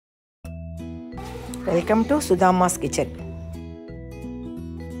Welcome to సుధామాస్ kitchen.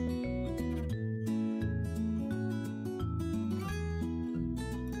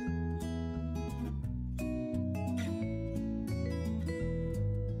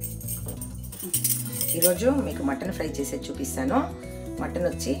 ఈరోజు మీకు mutton fry చేసేది చూపిస్తాను. మటన్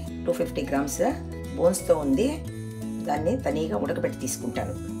వచ్చి 250 గ్రామ్స్ బోన్స్తో ఉంది. దాన్ని తనీగా ఉడకబెట్టి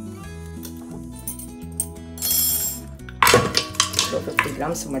తీసుకుంటాను. 250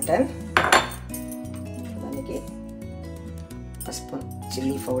 గ్రామ్స్ మటన్, దానికి పసుపు,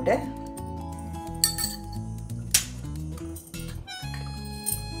 chilli powder,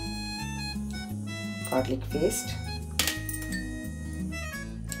 garlic paste,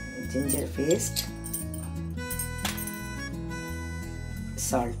 ginger paste,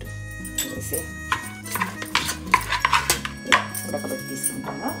 salt వేసి ఉడకబెట్టి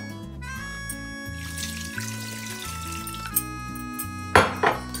తీసుకుంటాను.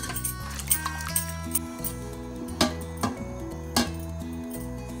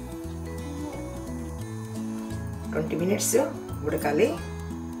 ట్వంటీ మినిట్స్ ఉడకాలి.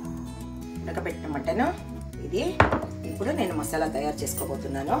 ఉడకబెట్టిన మటన్ ఇది. ఇప్పుడు నేను మసాలా తయారు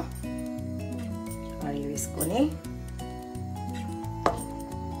చేసుకోబోతున్నాను. ఆయిల్ వేసుకొని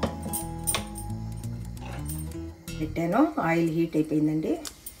పెట్టాను. ఆయిల్ హీట్ అయిపోయిందండి.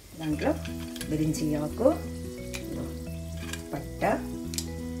 దాంట్లో బిరించి ఆకు, పట్ట,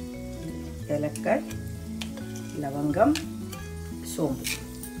 ఏలక్కాయ, లవంగం, సోంపు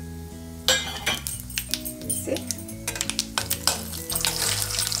వేసి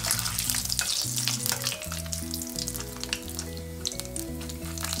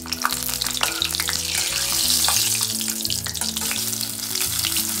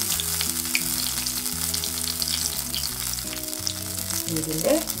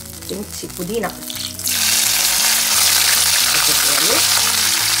ఇదింటే కొంచెం పుదీనా వేసుకోవాలి.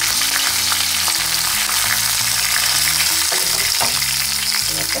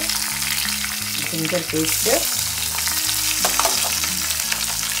 తర్వాత ginger paste,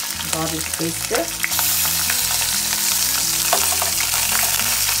 garlic paste,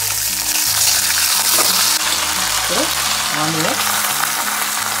 onion,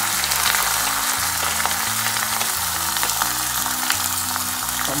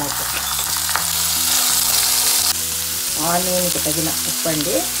 tomato, ఆనియన్కి తగిన ఉప్పు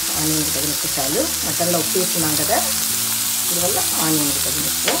అండి. ఆనియన్కి తగిన ఉప్పు చాలు. మటన్లో ఉప్పు వేస్తున్నాం కదా, దీనివల్ల ఆనియన్కి తగిన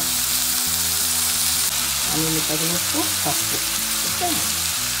ఉప్పు, ఆనియన్కి తగిన ఉప్పు, పసుపు.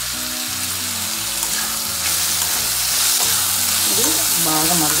 ఇది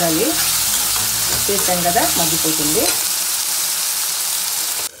బాగా మగ్గాలి. చేసాం కదా, మగ్గిపోతుంది.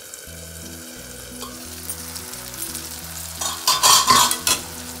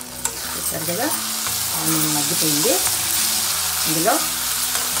 చూసారు కదా, ఆనియన్ మగ్గిపోయింది. ఇందులో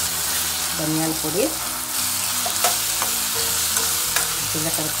ధనియాల పొడి,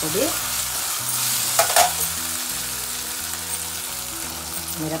 జీలకర్ర పొడి,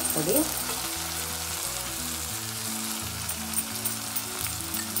 మిరప్పొడి,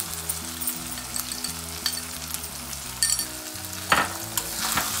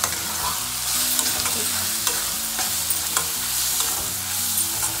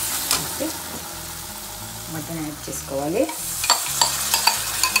 మటన్ యాడ్ చేసుకోవాలి.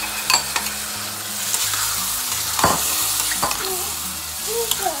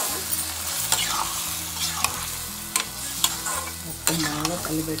 మొత్తం బాగా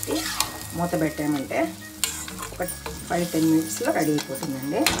కలిపెట్టి మూత పెట్టామంటే ఒక 5-10 మినిట్స్లో రెడీ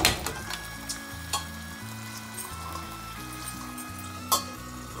అయిపోతుందండి.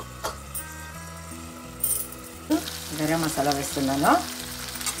 గరం మసాలా వేస్తున్నాను.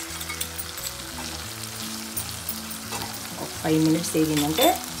 5 మినిట్స్ వేగిందంటే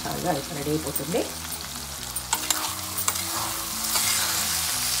చాలా రెడీ అయిపోతుంది.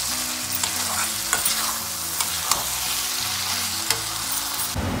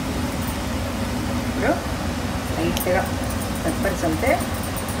 ఇప్పుడు లైట్గా పెప్పర్ చల్లితే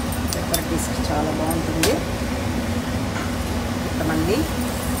పెప్పర్ టేస్ట్ చాలా బాగుంటుంది. కొంతమంది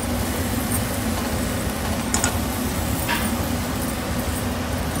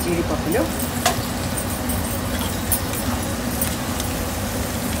జీడిపప్పులు,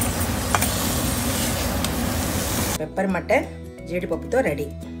 pepper mutton జీడిపప్పుతో ready.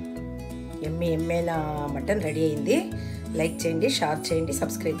 ఎమ్మెయిన mutton ready అయింది. లైక్ చేయండి, షేర్ చేయండి,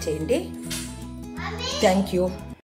 సబ్స్క్రైబ్ చేయండి. Thank you.